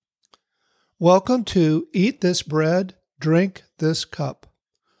Welcome to Eat This Bread, Drink This Cup.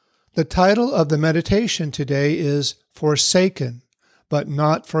 The title of the meditation today is Forsaken, but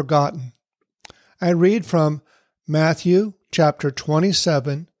Not Forgotten. I read from Matthew chapter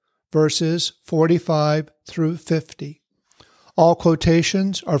 27, verses 45 through 50. All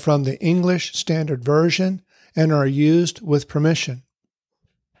quotations are from the English Standard Version and are used with permission.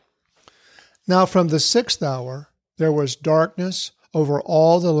 Now from the 6th hour there was darkness over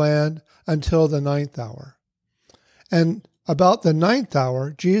all the land until the 9th hour. And about the 9th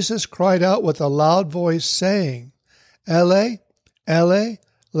hour, Jesus cried out with a loud voice, saying, Ele, Ele,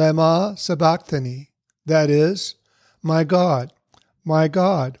 lema sabachthani, that is, my God,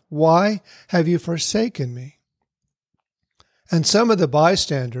 why have you forsaken me? And some of the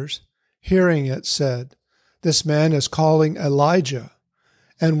bystanders, hearing it, said, This man is calling Elijah.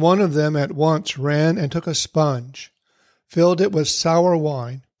 And one of them at once ran and took a sponge, filled it with sour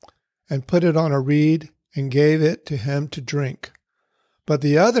wine, and put it on a reed, and gave it to him to drink. But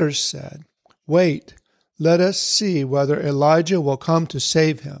the others said, Wait, let us see whether Elijah will come to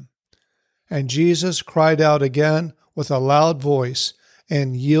save him. And Jesus cried out again with a loud voice,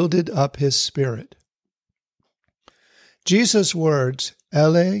 and yielded up his spirit. Jesus' words,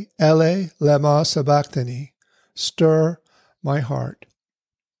 Ele, Ele, lema sabachthani, stir my heart.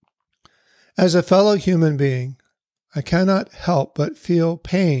 As a fellow human being, I cannot help but feel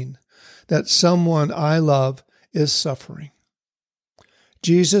pain that someone I love is suffering.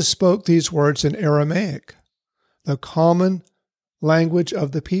 Jesus spoke these words in Aramaic, the common language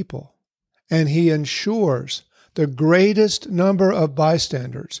of the people, and he ensures the greatest number of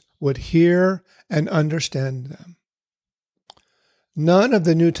bystanders would hear and understand them. None of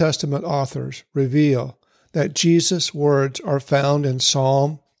the New Testament authors reveal that Jesus' words are found in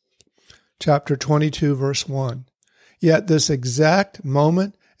Psalm chapter 22, verse 1. Yet this exact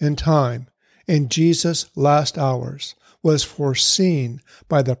moment in time, in Jesus' last hours, was foreseen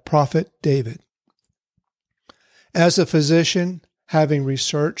by the prophet David. As a physician, having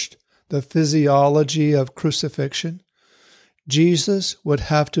researched the physiology of crucifixion, Jesus would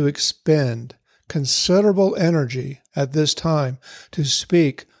have to expend considerable energy at this time to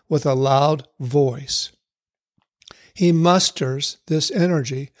speak with a loud voice. He musters this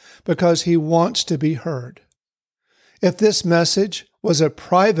energy because he wants to be heard. If this message was a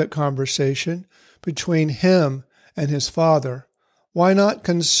private conversation between him and his Father, why not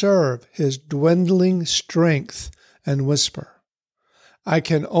conserve his dwindling strength and whisper? I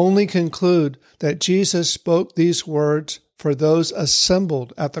can only conclude that Jesus spoke these words for those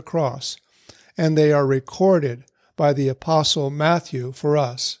assembled at the cross, and they are recorded by the Apostle Matthew for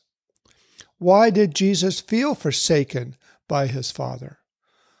us. Why did Jesus feel forsaken by his Father?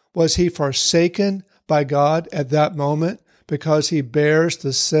 Was he forsaken by God at that moment because he bears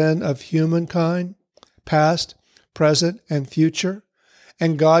the sin of humankind, past, present, and future,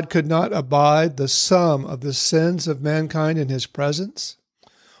 and God could not abide the sum of the sins of mankind in his presence?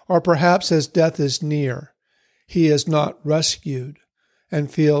 Or perhaps as death is near, he is not rescued and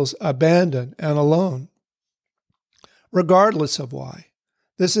feels abandoned and alone? Regardless of why,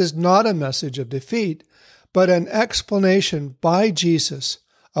 this is not a message of defeat, but an explanation by Jesus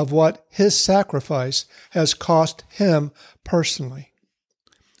of what his sacrifice has cost him personally.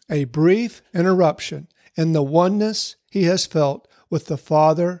 A brief interruption in the oneness he has felt with the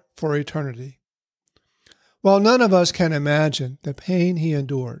Father for eternity. While none of us can imagine the pain he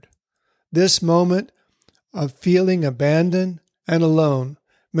endured, this moment of feeling abandoned and alone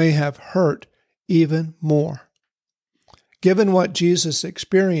may have hurt even more. Given what Jesus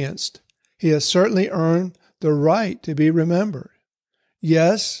experienced, he has certainly earned the right to be remembered.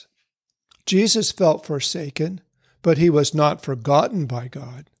 Yes, Jesus felt forsaken, but he was not forgotten by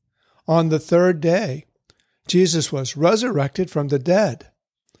God. On the third day, Jesus was resurrected from the dead.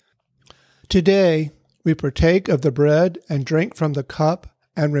 Today, we partake of the bread and drink from the cup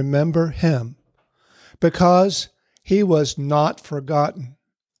and remember him. Because he was not forgotten,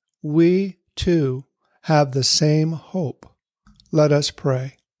 we too have the same hope. Let us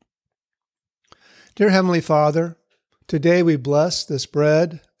pray. Dear Heavenly Father, today we bless this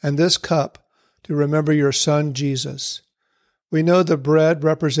bread and this cup to remember your Son, Jesus. We know the bread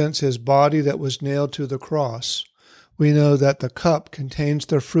represents his body that was nailed to the cross. We know that the cup contains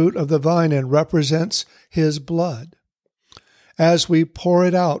the fruit of the vine and represents his blood. As we pour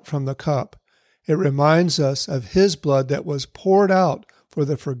it out from the cup, it reminds us of his blood that was poured out for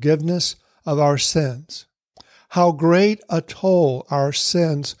the forgiveness of our sins. How great a toll our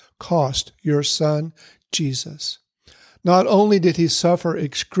sins cost your Son, Jesus. Not only did he suffer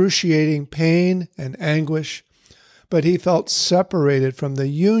excruciating pain and anguish, but he felt separated from the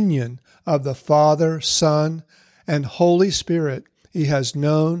union of the Father, Son, and Holy Spirit he has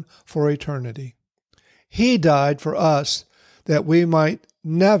known for eternity. He died for us that we might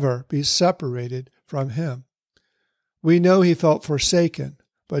never be separated from him. We know he felt forsaken,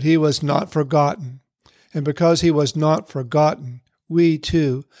 but he was not forgotten. And because he was not forgotten, we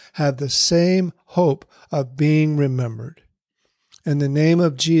too have the same hope of being remembered. In the name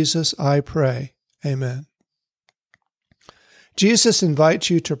of Jesus, I pray. Amen. Jesus invites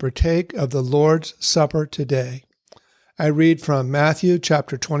you to partake of the Lord's Supper today. I read from Matthew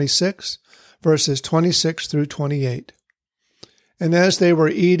chapter 26, verses 26 through 28. And as they were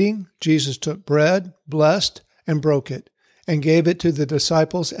eating, Jesus took bread, blessed, and broke it, and gave it to the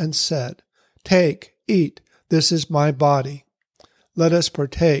disciples and said, "Take, eat, this is my body. Let us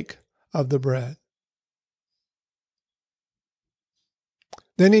partake of the bread."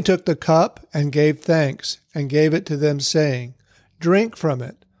 Then he took the cup and gave thanks, and gave it to them, saying, "Drink from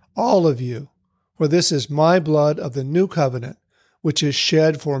it, all of you, for this is my blood of the new covenant, which is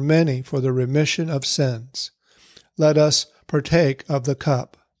shed for many for the remission of sins. Let us partake of the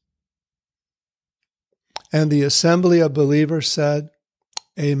cup." And the assembly of believers said,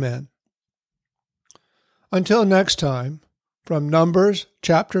 Amen. Until next time, from Numbers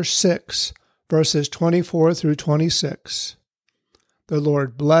chapter 6, verses 24 through 26. The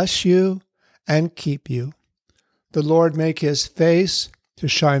Lord bless you and keep you. The Lord make his face to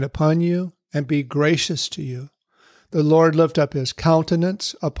shine upon you and be gracious to you. The Lord lift up his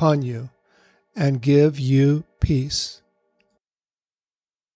countenance upon you and give you peace.